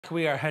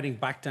We are heading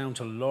back down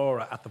to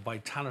Laura at the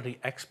Vitality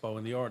Expo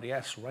in the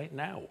RDS right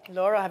now.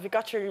 Laura, have you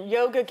got your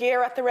yoga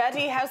gear at the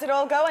ready? How's it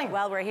all going?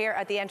 Well, we're here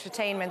at the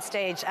entertainment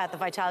stage at the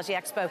Vitality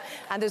Expo,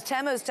 and there's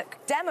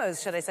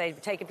demos, should I say,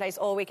 taking place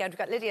all weekend. We've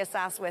got Lydia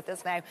Sass with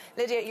us now.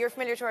 Lydia, you're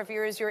familiar to our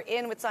viewers. You're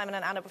in with Simon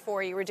and Anna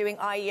before. You were doing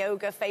eye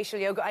yoga, facial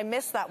yoga. I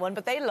missed that one,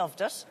 but they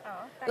loved it.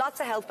 Oh, lots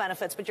of health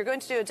benefits, but you're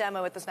going to do a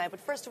demo with us now. But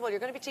first of all, you're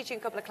going to be teaching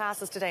a couple of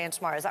classes today and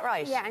tomorrow. Is that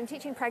right? Yeah, I'm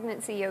teaching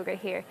pregnancy yoga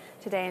here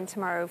today and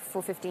tomorrow,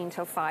 4:15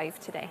 till 5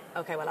 today.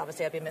 Okay, well,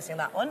 obviously I'll be missing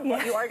that one. Yeah.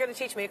 But you are going to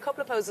teach me a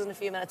couple of poses in a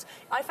few minutes.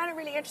 I found it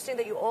really interesting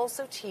that you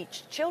also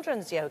teach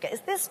children's yoga. Is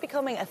this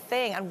becoming a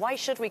thing, and why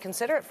should we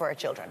consider it for our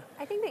children?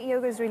 I think that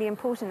yoga is really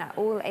important at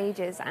all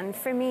ages, and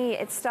for me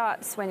it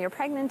starts when you're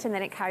pregnant and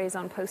then it carries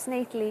on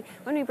postnatally.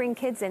 When we bring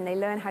kids in, they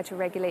learn how to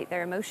regulate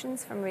their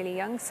emotions from really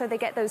young, so they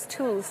get those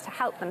tools to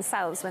help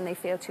themselves when they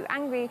feel too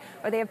angry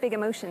or they have big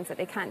emotions that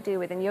they can't deal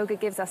with, and yoga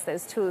gives us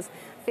those tools.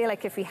 I feel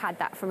like if we had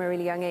that from a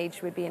really young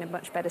age, we'd be in a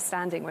much better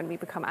standing when we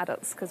become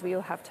adults, because we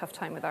all have tough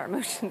time with our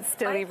emotions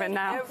still even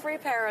now. Every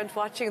parent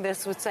watching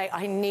this would say,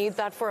 I need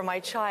that for my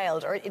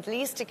child, or at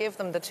least to give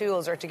them the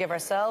tools, or to give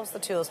ourselves the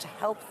tools to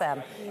help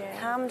them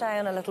calm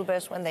down a little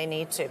bit when they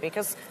need to,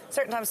 because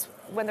certain times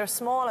when they're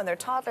small and they're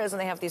toddlers and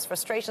they have these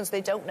frustrations,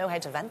 they don't know how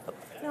to vent them.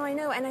 No, I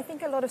know, and I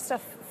think a lot of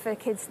stuff for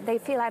kids, they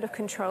feel out of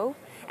control,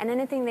 and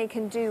anything they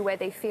can do where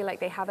they feel like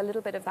they have a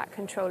little bit of that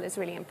control is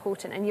really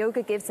important, and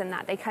yoga gives them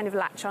that. They kind of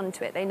latch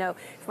onto it. They know,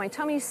 if my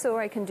tummy's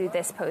sore, I can do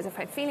this pose. If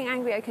I'm feeling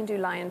angry, I can do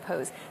lion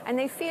pose, and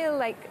they feel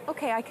like,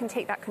 okay, I can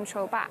take that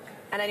control back.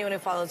 And anyone who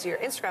follows your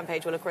Instagram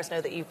page will, of course,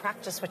 know that you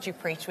practice what you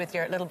preach with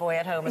your little boy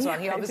at home as well.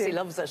 He obviously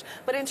loves it.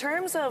 But in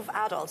terms of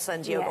adults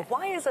and yoga,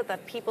 why is it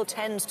that people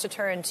tend to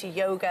turn to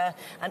yoga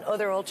and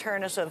other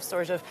alternative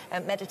sort of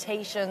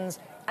meditations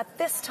at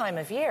this time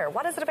of year?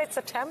 What is it about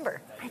September?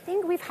 I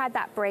think we've had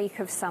that break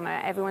of summer.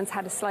 Everyone's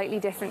had a slightly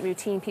different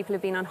routine. People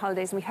have been on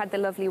holidays and we've had the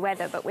lovely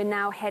weather, but we're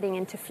now heading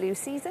into flu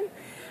season.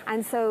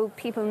 And so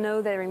people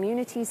know their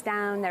immunity's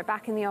down, they're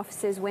back in the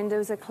offices,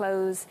 windows are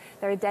closed,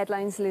 there are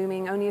deadlines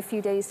looming, only a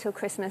few days till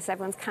Christmas,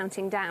 everyone's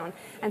counting down.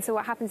 And so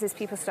what happens is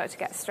people start to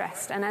get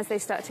stressed. And as they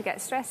start to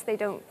get stressed, they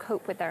don't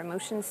cope with their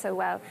emotions so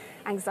well.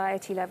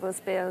 Anxiety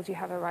levels build, you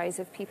have a rise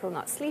of people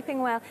not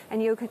sleeping well,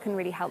 and yoga can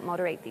really help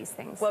moderate these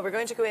things. Well, we're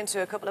going to go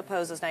into a couple of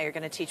poses now you're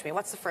going to teach me.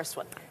 What's the first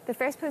one? The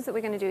first pose that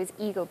we're going to do is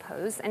eagle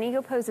pose. An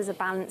eagle pose is a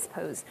balance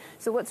pose.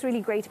 So what's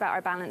really great about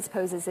our balance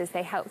poses is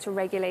they help to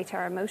regulate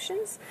our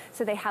emotions.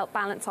 So they help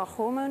balance our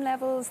hormone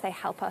levels, they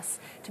help us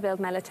to build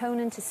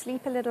melatonin, to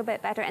sleep a little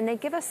bit better, and they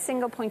give us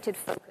single-pointed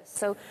focus.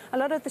 So a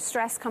lot of the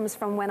stress comes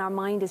from when our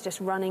mind is just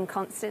running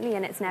constantly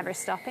and it's never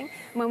stopping.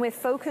 And when we're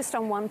focused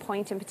on one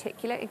point in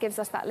particular, it gives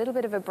us that little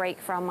bit of a break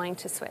for our mind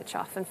to switch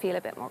off and feel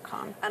a bit more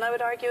calm. And I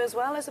would argue as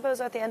well, I suppose,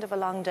 at the end of a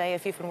long day,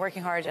 if you've been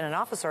working hard in an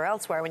office or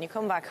elsewhere, when you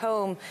come back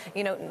home,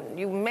 you know,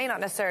 you may not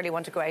necessarily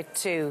want to go out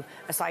to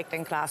a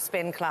cycling class,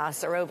 spin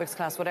class, aerobics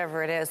class,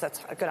 whatever it is that's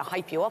going to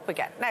hype you up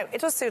again. Now,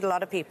 it does suit a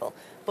lot of people,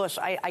 but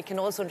I can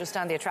also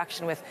understand the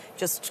attraction with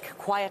just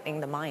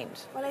quietening the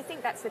mind. Well, I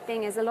think that's the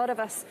thing, is a lot of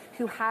us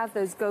who have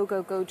those go,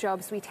 go, go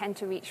jobs, we tend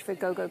to reach for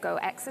go, go, go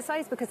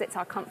exercise because it's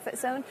our comfort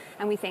zone,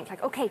 and we think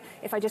like, okay,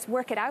 if I just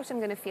work it out, I'm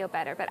going to feel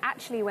better. But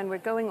actually, when we're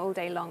going all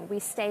day long, we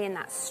stay in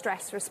that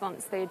stress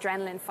response, the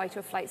adrenaline fight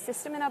or flight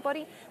system in our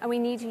body, and we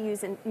need to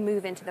use and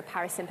move into the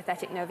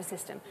parasympathetic nervous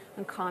system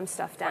and calm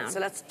stuff down. Right, so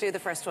let's do the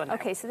first one now.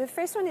 Okay, so the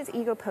first one is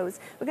eagle pose.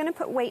 We're going to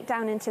put weight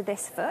down into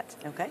this foot.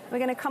 Okay. We're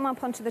going to come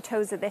up onto the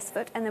toes of this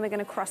foot, and then we're going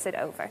to cross it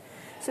over.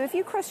 So if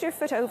you cross your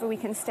foot over, we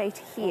can stay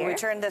here. We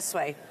turn this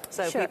way,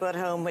 so people at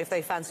home, if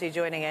they fancy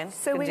joining in,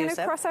 so we're going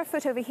to cross our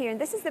foot over here,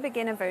 and this is the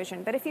beginner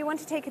version. But if you want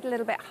to take it a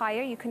little bit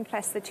higher, you can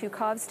press the two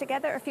calves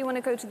together. Or if you want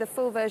to go to the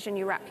full version,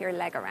 you wrap your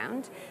leg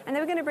around. And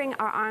then we're going to bring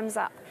our arms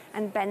up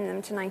and bend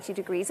them to 90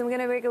 degrees. And we're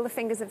going to wriggle the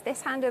fingers of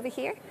this hand over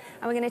here,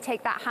 and we're going to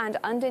take that hand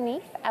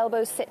underneath,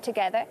 elbows sit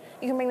together.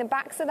 You can bring the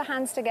backs of the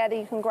hands together,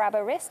 you can grab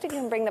a wrist, you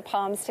can bring the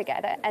palms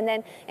together, and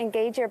then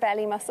engage your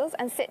belly muscles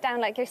and sit down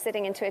like you're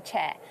sitting into a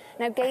chair.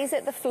 Now gaze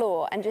at the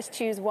floor and just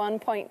choose one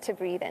point to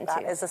breathe into.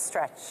 That is a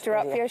stretch.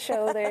 Drop your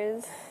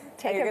shoulders,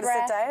 take a breath. You're going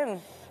to sit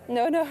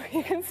down? No,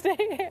 you can stay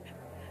here.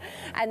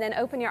 And then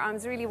open your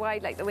arms really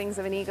wide like the wings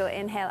of an eagle.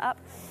 Inhale up.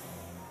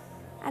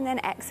 And then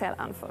exhale,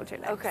 unfold your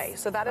legs. Okay,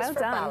 so that is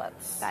for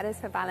balance. That is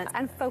for balance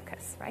and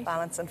focus, right?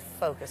 Balance and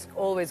focus.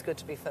 Always good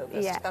to be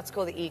focused. Yeah. That's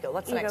called the eagle.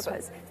 What's the next one?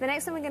 Pose. The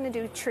next one we're going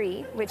to do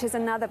tree, which is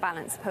another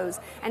balance pose.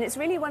 And it's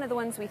really one of the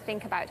ones we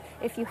think about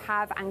if you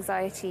have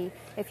anxiety,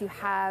 if you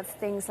have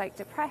things like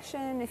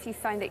depression, if you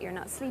find that you're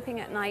not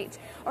sleeping at night,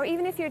 or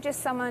even if you're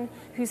just someone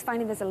who's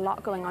finding there's a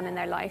lot going on in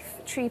their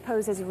life. Tree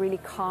pose is a really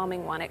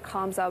calming one. It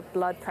calms our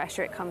blood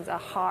pressure, it calms our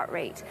heart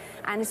rate.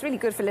 And it's really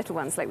good for little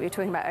ones, like we were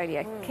talking about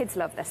earlier. Kids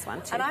love this one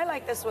too. And I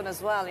like this one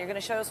as well. You're going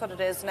to show us what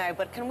it is now,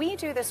 but can we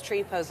do this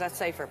tree pose, let's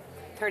say, for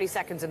 30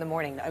 seconds in the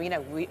morning. I mean,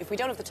 if we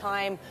don't have the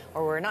time,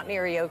 or we're not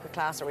near a yoga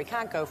class, or we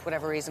can't go for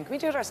whatever reason, can we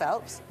do it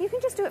ourselves? You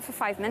can just do it for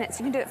 5 minutes.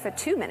 You can do it for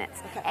 2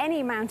 minutes. Okay. Any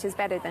amount is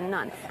better than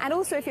none. And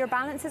also, if your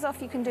balance is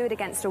off, you can do it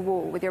against a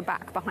wall with your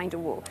back behind a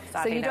wall.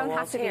 Sadly, so you no don't have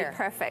walls to here. be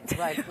perfect.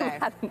 Right now.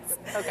 Balance.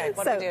 Okay,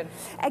 what are we doing?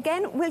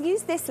 Again, we'll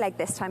use this leg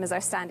this time as our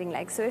standing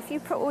leg. So if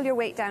you put all your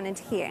weight down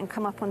into here and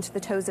come up onto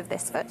the toes of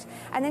this foot,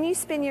 and then you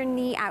spin your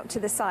knee out to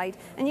the side,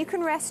 and you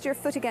can rest your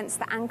foot against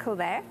the ankle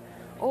there,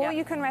 or Yep.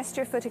 you can rest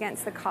your foot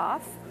against the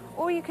calf,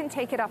 or you can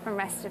take it up and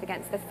rest it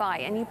against the thigh,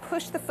 and you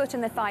push the foot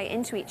and the thigh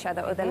into each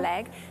other, or the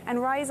leg, and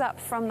rise up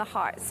from the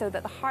heart so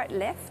that the heart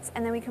lifts,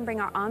 and then we can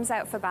bring our arms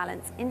out for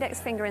balance, index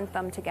finger and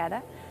thumb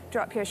together,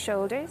 drop your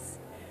shoulders,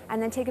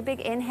 and then take a big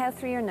inhale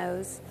through your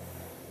nose,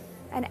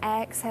 and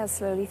exhale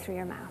slowly through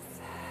your mouth.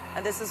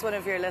 And this is one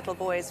of your little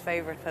boy's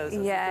favourite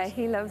poses. Yeah,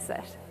 he loves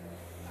it.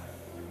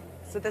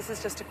 So this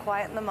is just to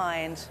quieten the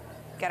mind,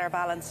 get our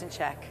balance in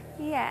check.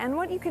 Yeah, and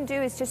what you can do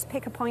is just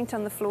pick a point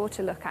on the floor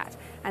to look at,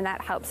 and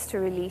that helps to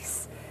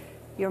release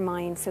your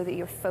mind so that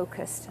you're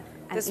focused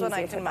and This one I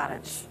easier to can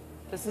balance. manage.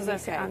 This is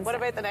Release your okay. arms What up.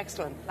 about the next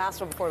one?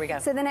 Last one before we go.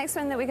 So the next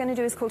one that we're going to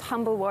do is called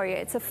Humble Warrior.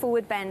 It's a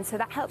forward bend, so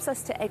that helps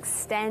us to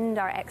extend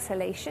our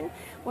exhalation.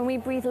 When we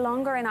breathe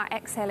longer in our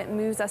exhale, it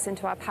moves us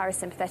into our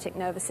parasympathetic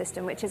nervous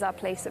system, which is our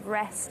place of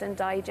rest and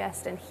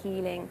digest and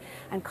healing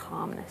and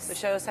calmness. So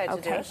show us how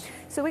to do it.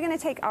 So we're going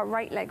to take our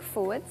right leg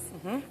forwards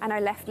and our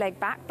left leg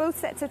back, both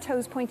sets of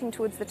toes pointing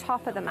towards the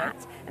top of the mat.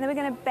 And then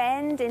we're going to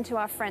bend into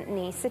our front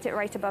knee, sit it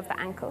right above the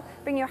ankle.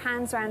 Bring your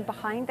hands around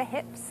behind the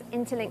hips,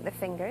 interlink the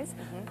fingers.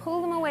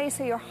 Pull them away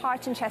so your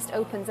heart and chest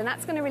opens, and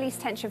that's going to release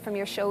tension from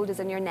your shoulders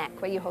and your neck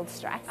where you hold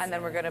stress. And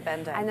then we're going to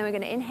bend down. And then we're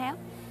going to inhale.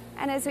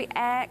 And as we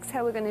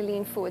exhale, we're going to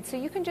lean forward. So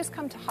you can just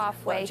come to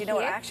halfway Well, do you know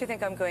what? I here. actually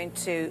think I'm going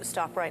to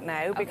stop right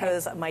now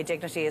because my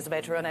dignity is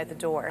about to run out the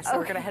door. So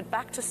we're going to head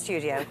back to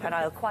studio and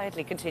I'll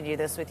quietly continue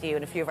this with you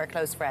and a few of our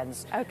close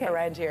friends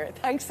around here.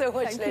 Thanks so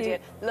much, Thank you. Lydia.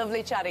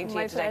 Lovely chatting to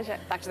My you today. pleasure.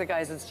 Back to the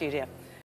guys in studio.